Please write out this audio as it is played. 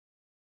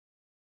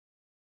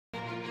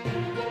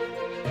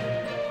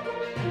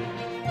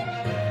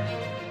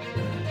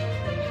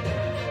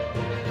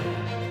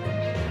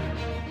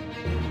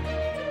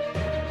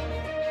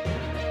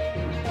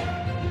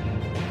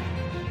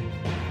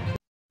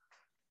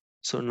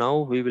So now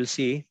we will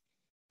see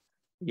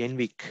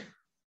NVIC.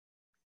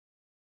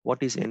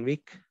 What is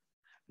NVIC?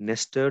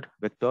 Nested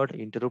Vectored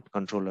Interrupt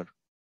Controller.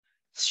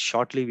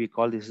 Shortly, we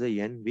call this the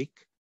NVIC.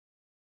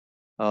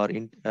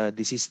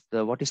 This is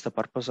the what is the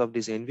purpose of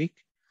this NVIC?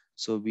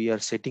 So we are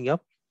setting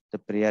up the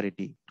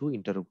priority to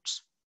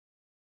interrupts.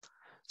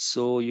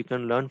 So you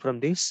can learn from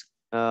this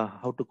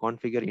how to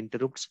configure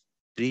interrupts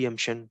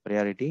preemption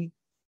priority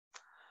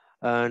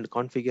and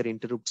configure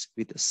interrupts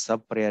with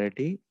sub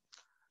priority.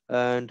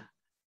 And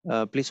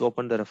please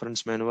open the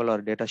reference manual or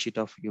data sheet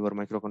of your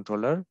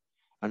microcontroller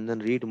and then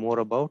read more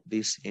about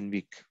this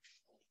NVIC.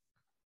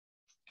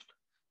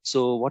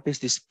 So what is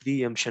this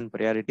preemption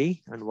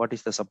priority and what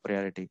is the sub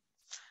priority?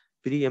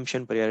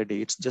 Preemption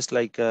priority, it's just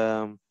like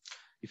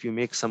if you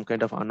make some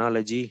kind of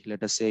analogy,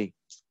 let us say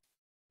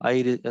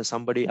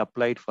somebody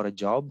applied for a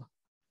job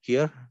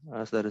here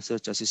as the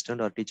research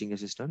assistant or teaching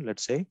assistant.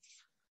 Let's say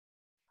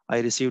I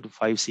received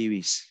 5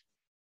 CVs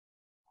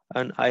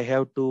and I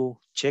have to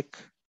check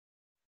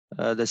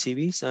the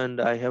CVs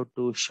and I have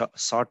to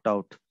sort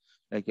out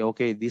like,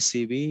 okay, this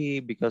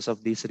CV because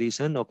of this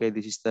reason, okay,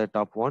 this is the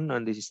top one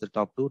and this is the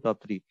top two,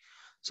 top three.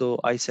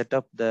 So I set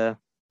up the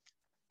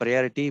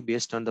priority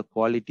based on the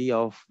quality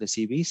of the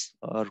CVs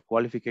or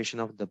qualification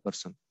of the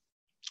person.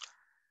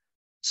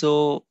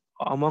 So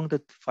among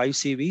the 5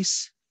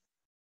 CVs,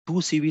 2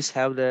 CVs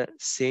have the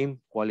same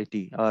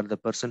quality or the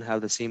person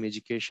have the same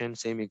education,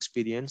 same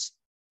experience.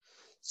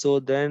 So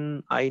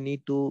then I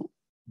need to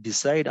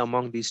decide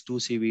among these 2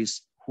 CVs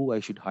who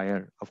I should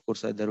hire. Of course,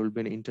 there will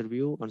be an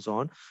interview and so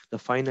on, the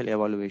final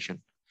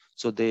evaluation.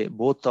 So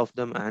both of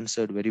them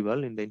answered very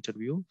well in the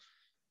interview.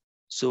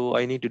 So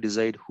I need to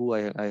decide who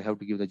I have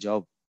to give the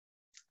job.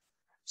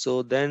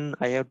 So then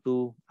I have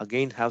to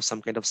again have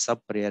some kind of sub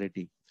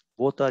priority.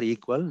 Both are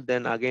equal.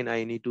 Then again,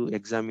 I need to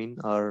examine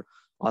or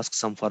ask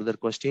some further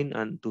question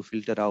and to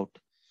filter out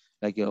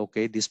like,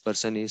 okay, this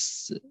person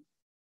is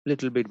a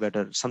little bit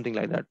better, something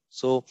like that.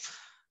 So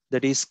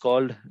that is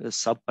called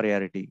sub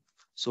priority.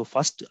 So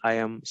first I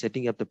am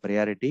setting up the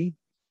priority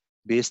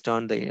based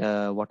on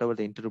the whatever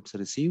the interrupts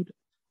received.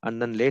 And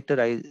then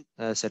later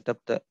I set up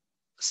the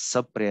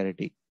sub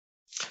priority.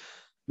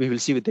 We will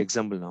see with the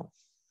example now.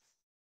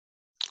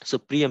 So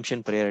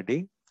preemption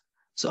priority.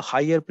 So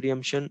higher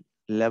preemption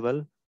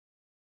level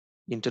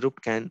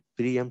interrupt can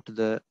preempt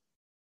the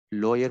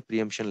lower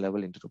preemption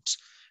level interrupts.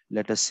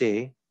 Let us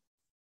say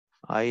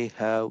I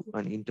have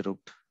an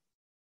interrupt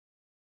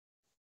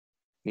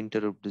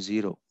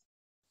 0.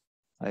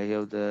 I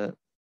have the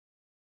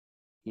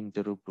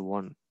interrupt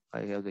 1. I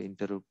have the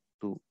interrupt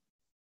 2.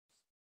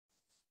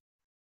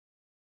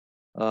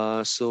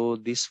 So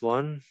this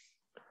one,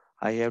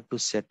 I have to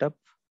set up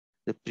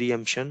the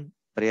preemption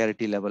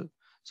priority level.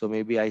 So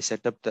maybe I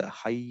set up the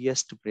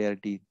highest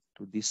priority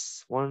to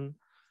this one,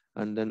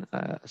 and then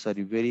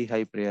very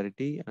high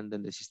priority, and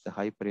then this is the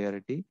high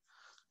priority,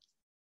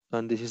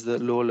 and this is the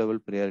low level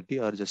priority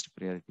or just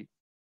priority.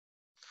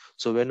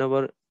 So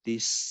whenever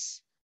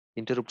these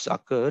interrupts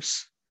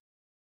occurs,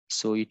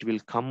 so it will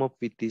come up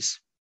with this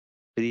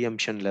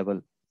preemption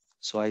level.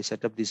 So I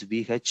set up this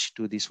VH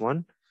to this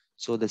one.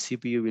 So the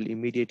CPU will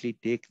immediately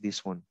take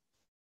this one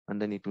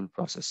and then it will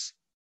process.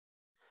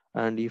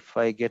 And if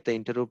I get the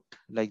interrupt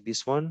like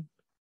this one,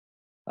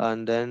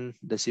 and then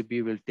the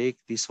CPU will take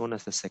this one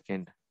as the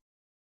second.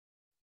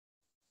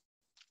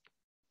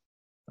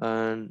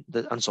 And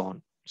so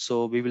on.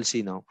 So we will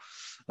see now.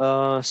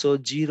 So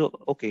 0,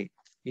 okay.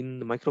 In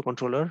the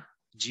microcontroller,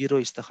 0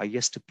 is the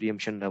highest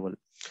preemption level.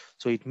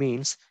 So it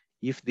means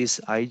if this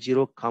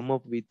I0 come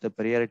up with the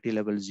priority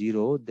level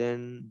 0,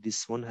 then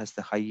this one has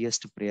the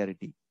highest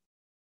priority.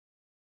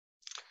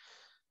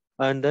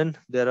 And then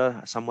there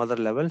are some other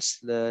levels,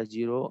 the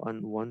 0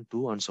 and 1,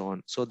 2, and so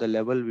on. So the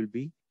level will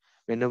be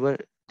whenever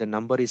the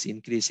number is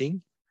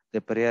increasing,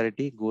 the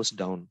priority goes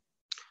down.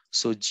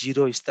 So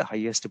 0 is the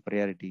highest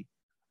priority.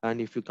 And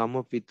if you come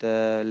up with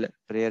the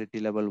priority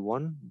level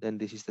 1, then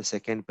this is the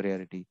second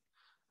priority.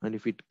 And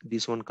if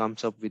this one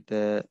comes up with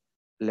the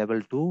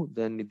level 2,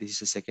 then this is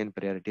the second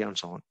priority and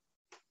so on.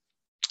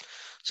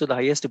 So the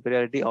highest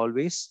priority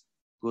always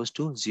goes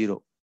to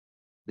 0.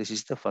 This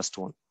is the first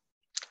one.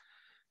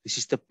 This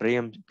is the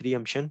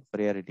preemption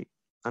priority.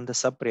 And the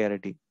sub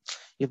priority.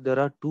 If there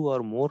are 2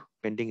 or more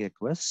pending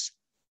requests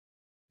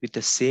with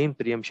the same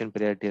preemption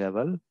priority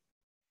level,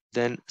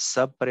 then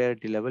sub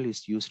priority level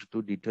is used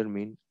to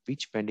determine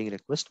which pending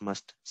request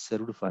must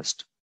served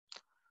first.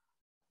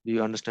 Do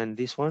you understand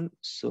this one?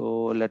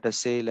 So let us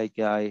say like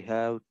I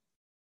have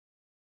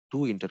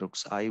 2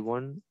 interrupts,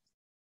 I1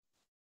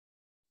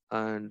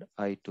 and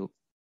I2.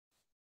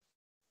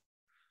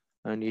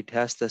 And it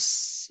has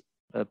this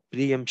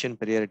preemption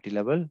priority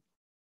level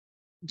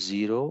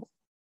 0,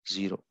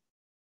 0.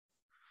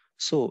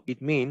 So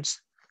it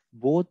means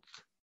both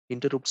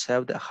interrupts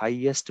have the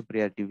highest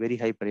priority, very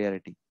high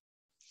priority.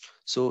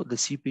 So the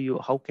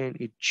CPU, how can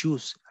it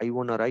choose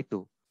I1 or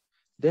I2?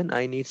 Then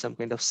I need some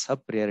kind of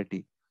sub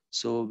priority.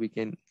 So we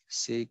can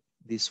say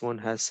this one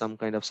has some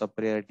kind of sub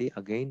priority,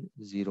 again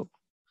 0.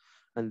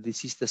 And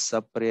this is the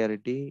sub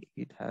priority,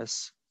 it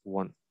has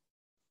 1.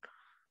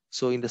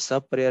 So in the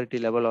sub priority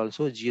level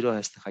also 0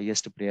 has the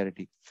highest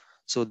priority.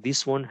 So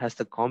this one has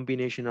the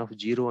combination of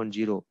 0 and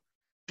 0.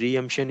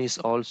 Preemption is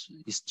also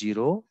is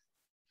 0.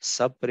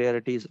 Sub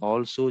priority is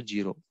also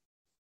 0.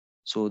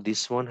 So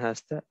this one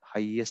has the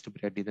highest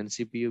priority. Then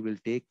CPU will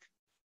take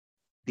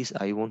this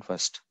I1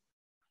 first.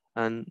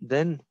 And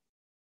then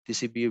the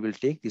CPU will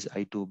take this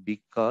I2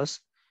 because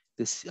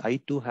this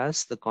I2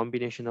 has the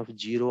combination of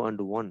 0 and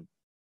 1.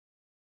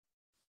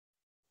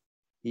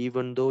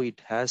 Even though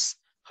it has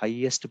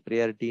highest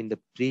priority in the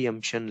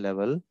preemption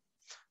level,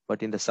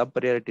 but in the sub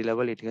priority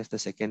level, it has the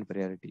second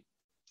priority,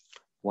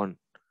 1.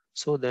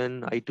 So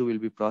then I2 will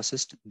be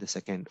processed in the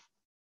second.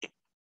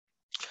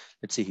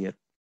 Let's see here.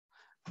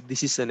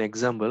 This is an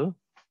example.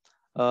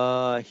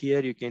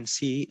 Here you can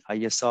see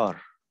ISR.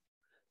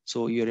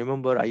 So you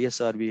remember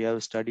ISR we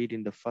have studied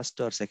in the first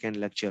or second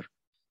lecture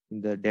in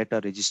the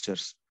data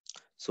registers.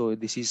 So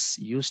this is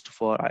used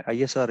for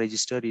ISR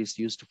register is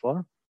used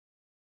for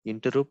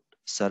interrupt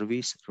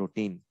service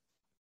routine.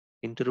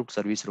 Interrupt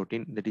service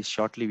routine, that is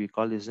shortly we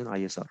call this an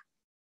ISR.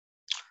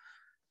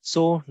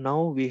 So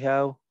now we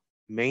have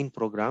main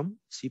program.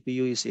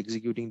 CPU is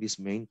executing this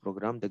main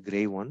program, the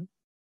gray one,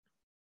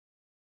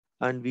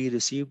 and we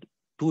received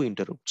two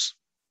interrupts.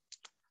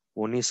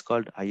 One is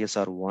called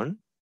ISR1,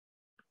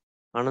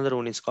 another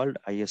one is called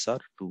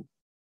ISR2.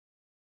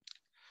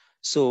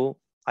 So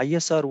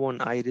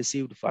ISR1 I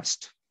received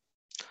first.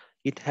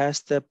 It has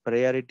the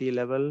priority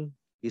level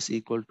is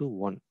equal to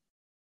 1.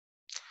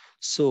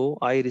 So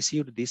I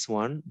received this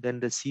one, then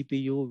the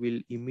CPU will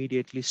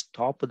immediately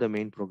stop the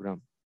main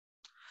program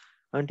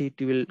and it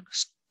will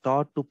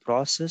start to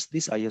process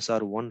this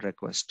ISR1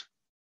 request.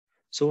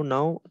 So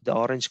now the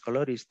orange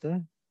color is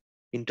the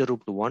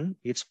interrupt 1.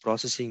 It's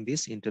processing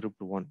this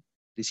interrupt 1.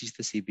 This is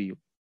the CPU.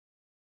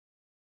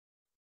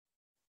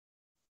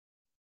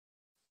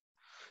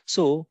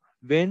 So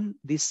when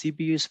this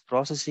CPU is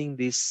processing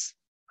this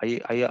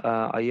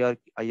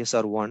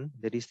ISR1,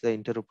 that is the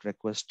interrupt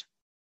request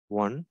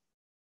 1,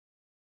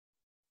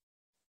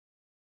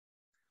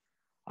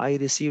 I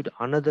received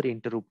another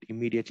interrupt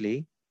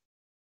immediately.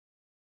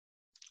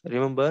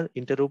 Remember,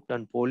 interrupt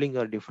and polling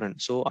are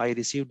different. So I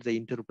received the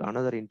interrupt,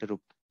 another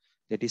interrupt,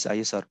 that is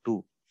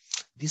ISR2.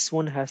 This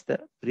one has the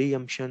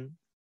preemption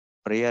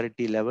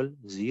priority level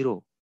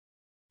 0.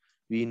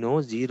 We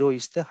know 0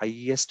 is the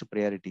highest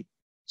priority.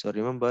 So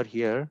remember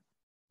here,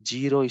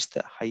 0 is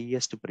the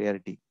highest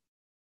priority.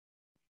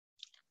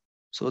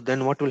 So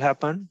then what will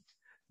happen?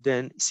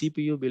 Then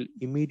CPU will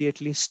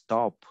immediately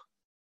stop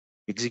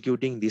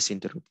executing this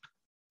interrupt.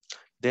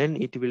 Then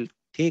it will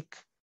take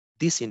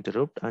this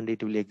interrupt and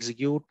it will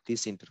execute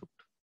this interrupt.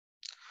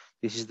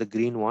 This is the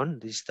green one.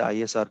 This is the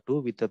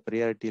ISR2 with the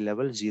priority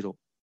level 0.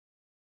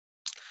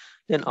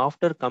 Then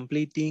after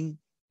completing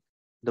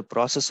the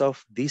process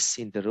of this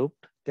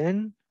interrupt,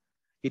 then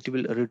it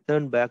will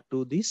return back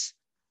to this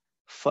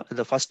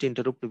the first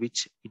interrupt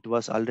which it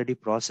was already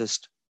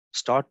processed,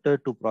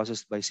 started to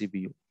process by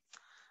CPU.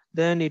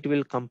 Then it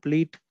will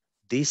complete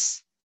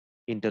this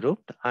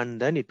interrupt and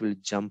then it will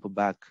jump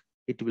back.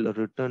 It will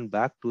return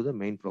back to the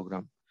main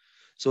program.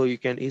 So you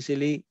can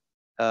easily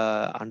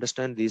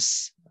understand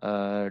this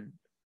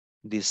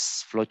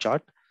this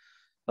flowchart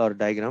or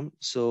diagram.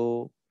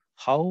 So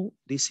how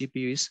the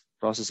CPU is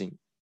processing.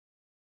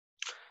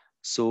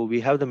 So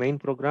we have the main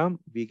program,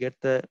 we get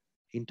the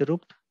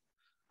interrupt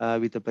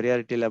with the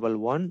priority level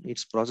 1,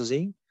 it's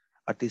processing.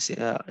 At this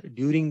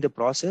during the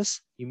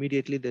process,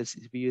 immediately the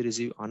CPU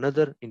receive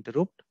another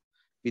interrupt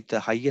with the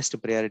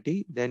highest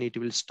priority, then it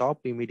will stop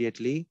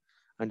immediately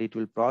and it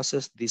will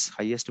process this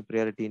highest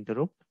priority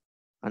interrupt,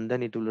 and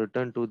then it will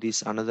return to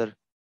this another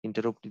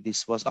interrupt.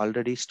 This was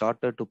already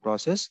started to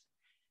process.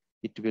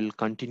 It will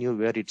continue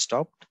where it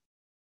stopped,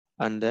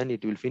 and then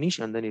it will finish,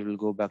 and then it will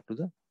go back to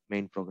the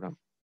main program.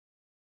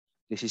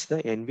 This is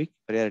the NVIC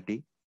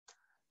priority,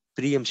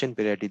 preemption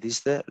priority. This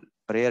is the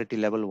priority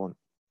level 1.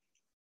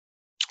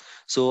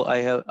 So I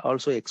have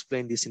also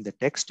explained this in the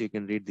text. You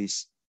can read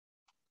this.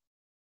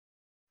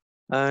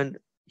 And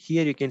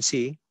here you can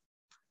see,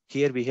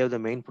 here we have the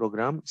main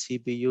program.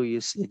 CPU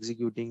is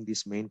executing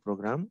this main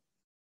program.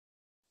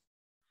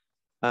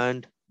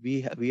 And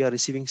we are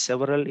receiving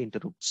several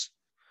interrupts.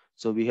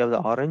 So we have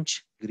the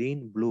orange,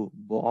 green, blue,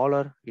 all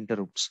are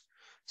interrupts.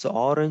 So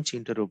orange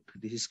interrupt,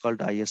 this is called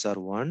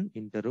ISR1,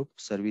 interrupt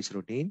service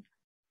routine.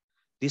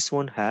 This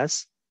one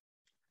has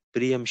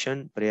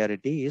preemption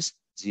priority is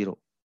 0.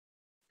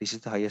 This is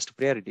the highest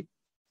priority.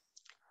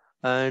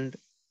 And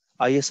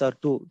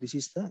ISR2, this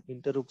is the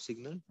interrupt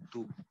signal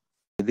 2.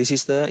 This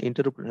is the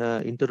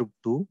interrupt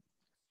 2.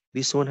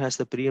 This one has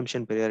the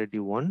preemption priority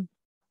 1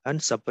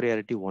 and sub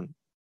priority 1.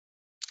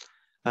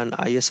 And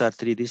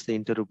ISR3, this is the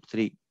interrupt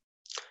 3.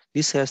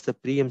 This has the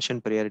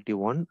preemption priority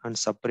 1 and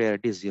sub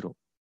priority 0.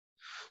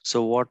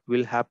 So what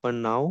will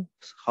happen now?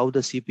 How the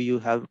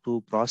CPU have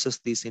to process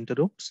these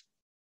interrupts?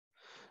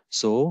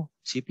 So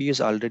CPU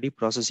is already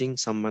processing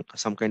some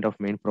kind of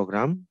main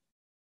program.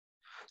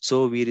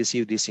 So we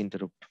receive this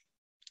interrupt.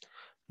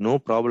 No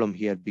problem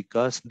here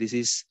because this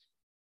is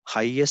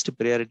highest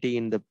priority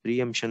in the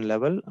preemption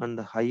level and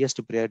the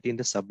highest priority in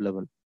the sub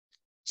level,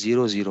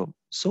 0, 0.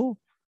 So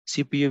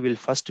CPU will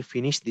first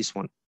finish this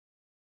one.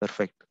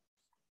 Perfect.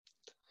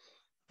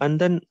 And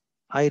then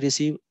I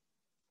receive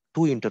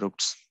two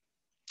interrupts.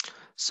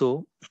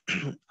 So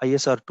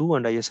ISR2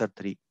 and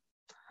ISR3,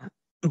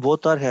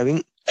 both are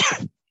having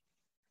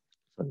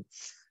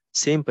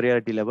same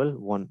priority level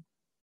 1.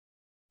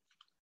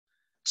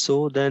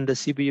 So then the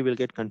CPU will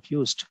get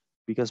confused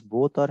because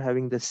both are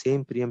having the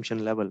same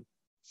preemption level.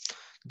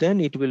 Then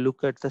it will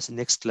look at this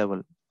next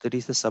level, that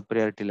is the sub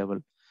priority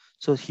level.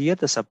 So here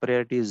the sub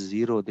priority is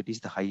 0, that is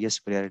the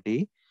highest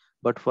priority.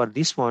 But for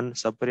this one,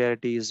 sub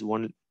priority is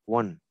 1.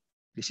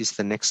 This is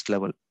the next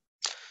level.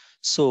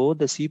 So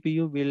the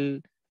CPU will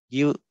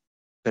give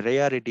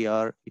priority,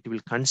 or it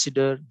will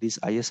consider this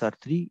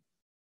ISR3,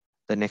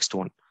 the next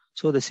one.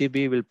 So the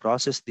CPU will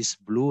process this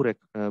blue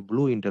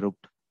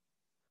interrupt.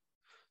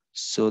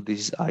 So this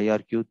is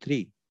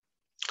IRQ3.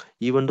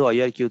 Even though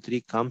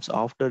IRQ3 comes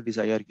after this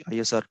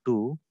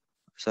ISR2,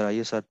 so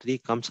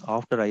ISR3 comes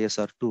after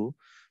ISR2,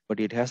 but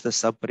it has the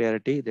sub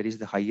priority, that is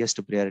the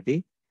highest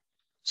priority.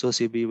 So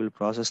CPU will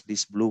process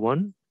this blue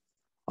one.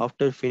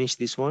 After finish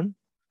this one,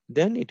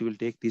 then it will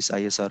take this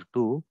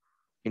ISR2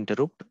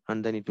 interrupt,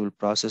 and then it will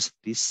process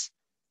this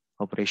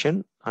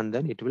operation, and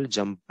then it will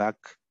jump back.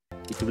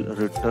 It will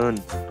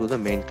return to the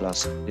main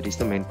class, that is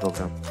the main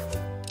program.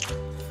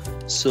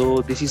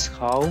 So this is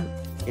how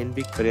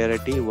NVIC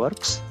priority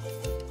works.